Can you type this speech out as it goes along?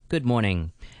Good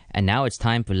morning. And now it's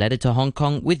time for Letter to Hong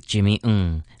Kong with Jimmy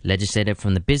Ng, legislator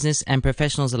from the Business and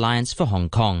Professionals Alliance for Hong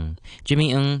Kong.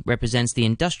 Jimmy Ng represents the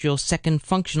Industrial Second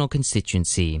Functional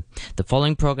Constituency. The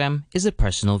following program is a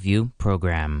personal view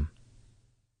program.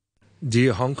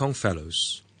 Dear Hong Kong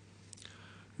fellows,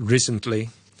 recently,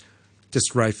 the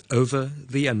strife over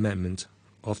the amendment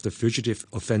of the Fugitive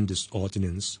Offenders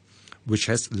Ordinance, which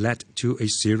has led to a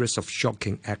series of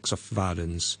shocking acts of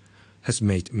violence, has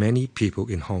made many people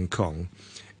in Hong Kong,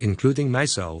 including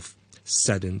myself,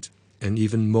 saddened and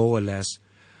even more or less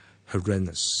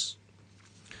horrendous.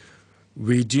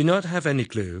 We do not have any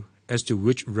clue as to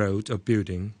which road or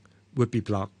building would be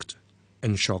blocked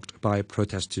and shocked by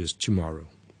protesters tomorrow.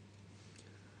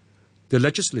 The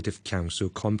Legislative Council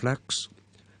complex,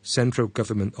 Central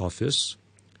Government Office,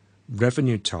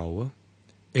 Revenue Tower,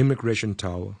 Immigration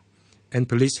Tower, and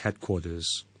Police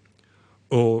Headquarters,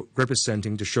 all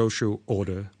representing the social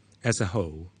order as a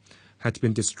whole, had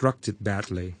been destructed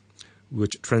badly,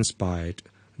 which transpired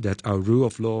that our rule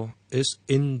of law is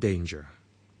in danger.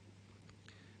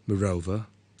 Moreover,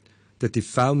 the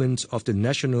defilement of the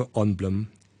national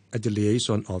emblem at the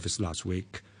liaison office last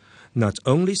week not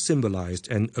only symbolized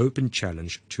an open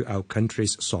challenge to our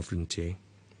country's sovereignty,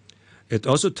 it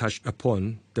also touched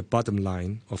upon the bottom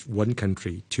line of one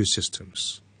country, two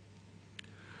systems.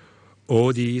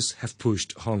 All these have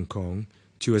pushed Hong Kong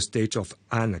to a state of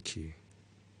anarchy.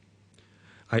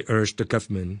 I urge the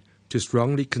government to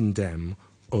strongly condemn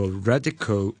all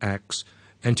radical acts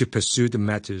and to pursue the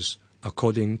matters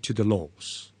according to the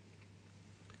laws.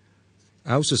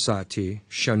 Our society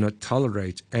shall not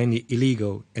tolerate any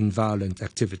illegal and violent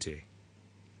activity.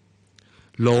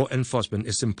 Law enforcement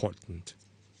is important.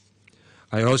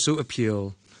 I also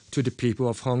appeal to the people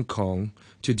of Hong Kong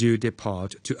to do their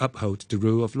part to uphold the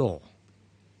rule of law.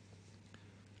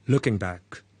 Looking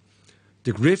back,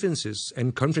 the grievances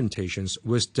and confrontations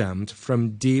were stemmed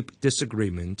from deep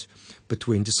disagreement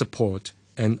between the support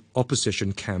and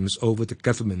opposition camps over the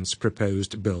government's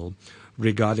proposed bill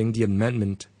regarding the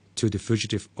amendment to the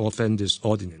Fugitive Offenders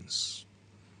Ordinance.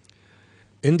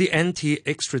 In the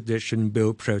anti-extradition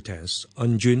bill protests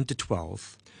on June the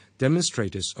 12th,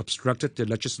 demonstrators obstructed the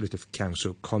Legislative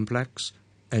Council complex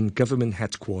and government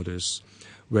headquarters,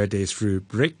 where they threw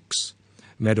bricks,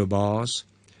 metal bars,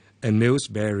 and mills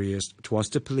barriers towards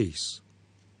the police.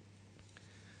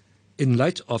 In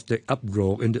light of the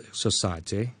uproar in the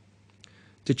society,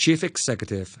 the Chief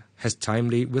Executive has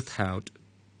timely withheld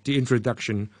the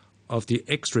introduction of the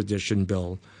extradition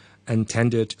bill and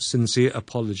tendered sincere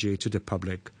apology to the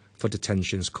public for the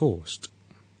tensions caused.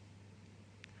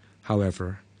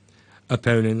 However,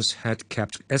 opponents had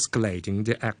kept escalating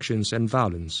their actions and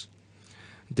violence.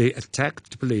 They attacked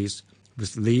the police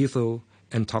with lethal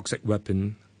and toxic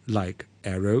weapons like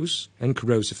arrows and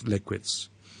corrosive liquids,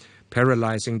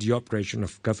 paralyzing the operation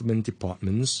of government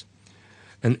departments,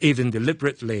 and even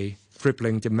deliberately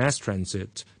crippling the mass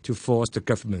transit to force the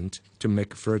government to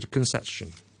make further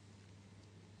concession.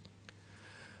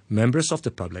 Members of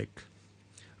the public,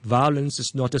 violence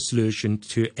is not a solution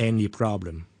to any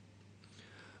problem.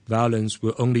 Violence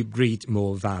will only breed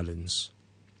more violence.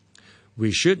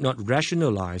 We should not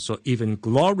rationalize or even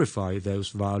glorify those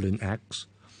violent acts,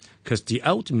 because the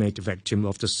ultimate victim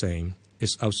of the same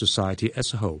is our society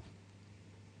as a whole.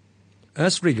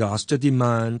 As regards the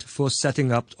demand for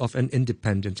setting up of an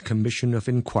independent commission of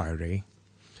inquiry,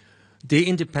 the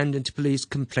Independent Police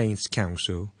Complaints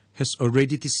Council has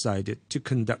already decided to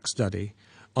conduct study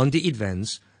on the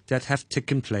events that have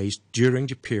taken place during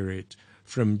the period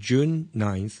from June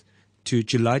 9th to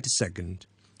July 2nd,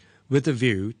 with a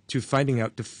view to finding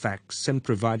out the facts and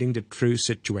providing the true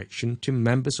situation to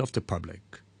members of the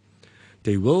public.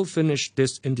 They will finish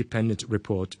this independent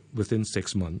report within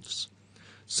 6 months,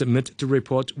 submit the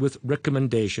report with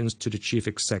recommendations to the Chief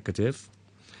Executive,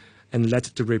 and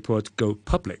let the report go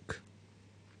public.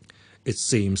 It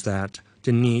seems that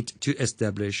the need to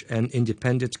establish an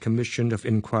independent commission of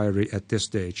inquiry at this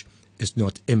stage is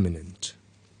not imminent.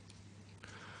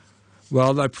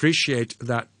 While I appreciate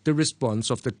that the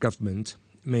response of the government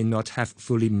may not have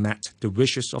fully met the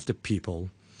wishes of the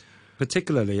people,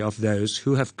 particularly of those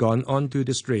who have gone onto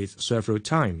the streets several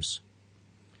times,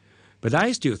 but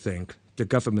I still think the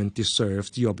government deserves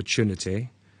the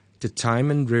opportunity, the time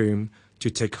and room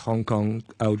to take Hong Kong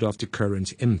out of the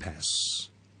current impasse.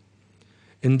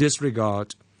 In this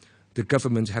regard, the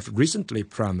government have recently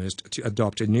promised to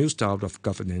adopt a new style of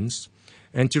governance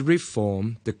and to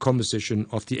reform the composition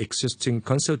of the existing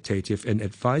consultative and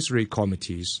advisory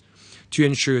committees to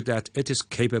ensure that it is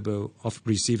capable of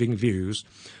receiving views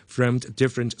from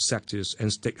different sectors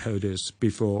and stakeholders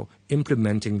before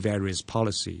implementing various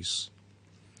policies.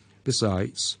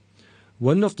 Besides,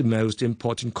 one of the most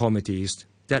important committees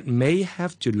that may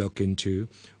have to look into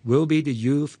will be the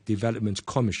Youth Development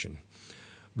Commission,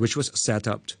 which was set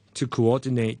up to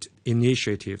coordinate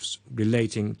initiatives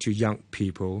relating to young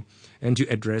people and to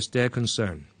address their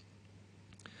concern.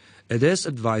 It is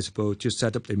advisable to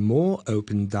set up a more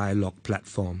open dialogue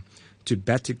platform to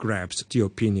better grasp the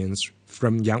opinions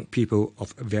from young people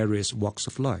of various walks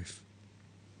of life.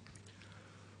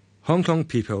 Hong Kong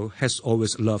people has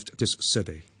always loved this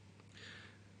city.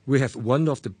 We have one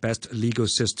of the best legal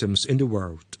systems in the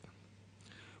world.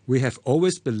 We have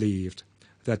always believed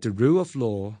that the rule of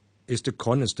law is the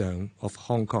cornerstone of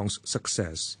Hong Kong's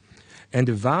success, and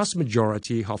the vast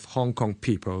majority of Hong Kong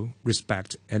people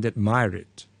respect and admire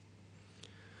it.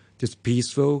 This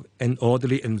peaceful and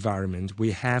orderly environment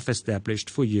we have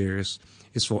established for years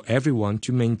is for everyone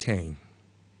to maintain.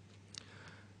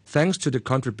 Thanks to the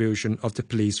contribution of the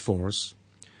police force,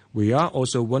 we are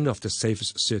also one of the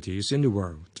safest cities in the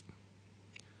world.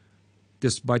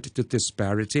 Despite the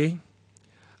disparity,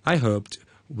 I hoped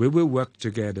we will work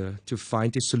together to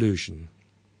find a solution.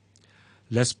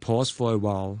 Let's pause for a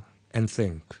while and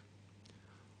think.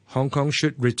 Hong Kong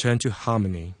should return to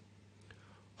harmony.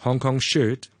 Hong Kong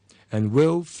should and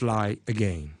will fly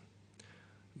again.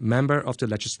 Member of the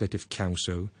Legislative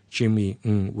Council, Jimmy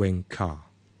Ng.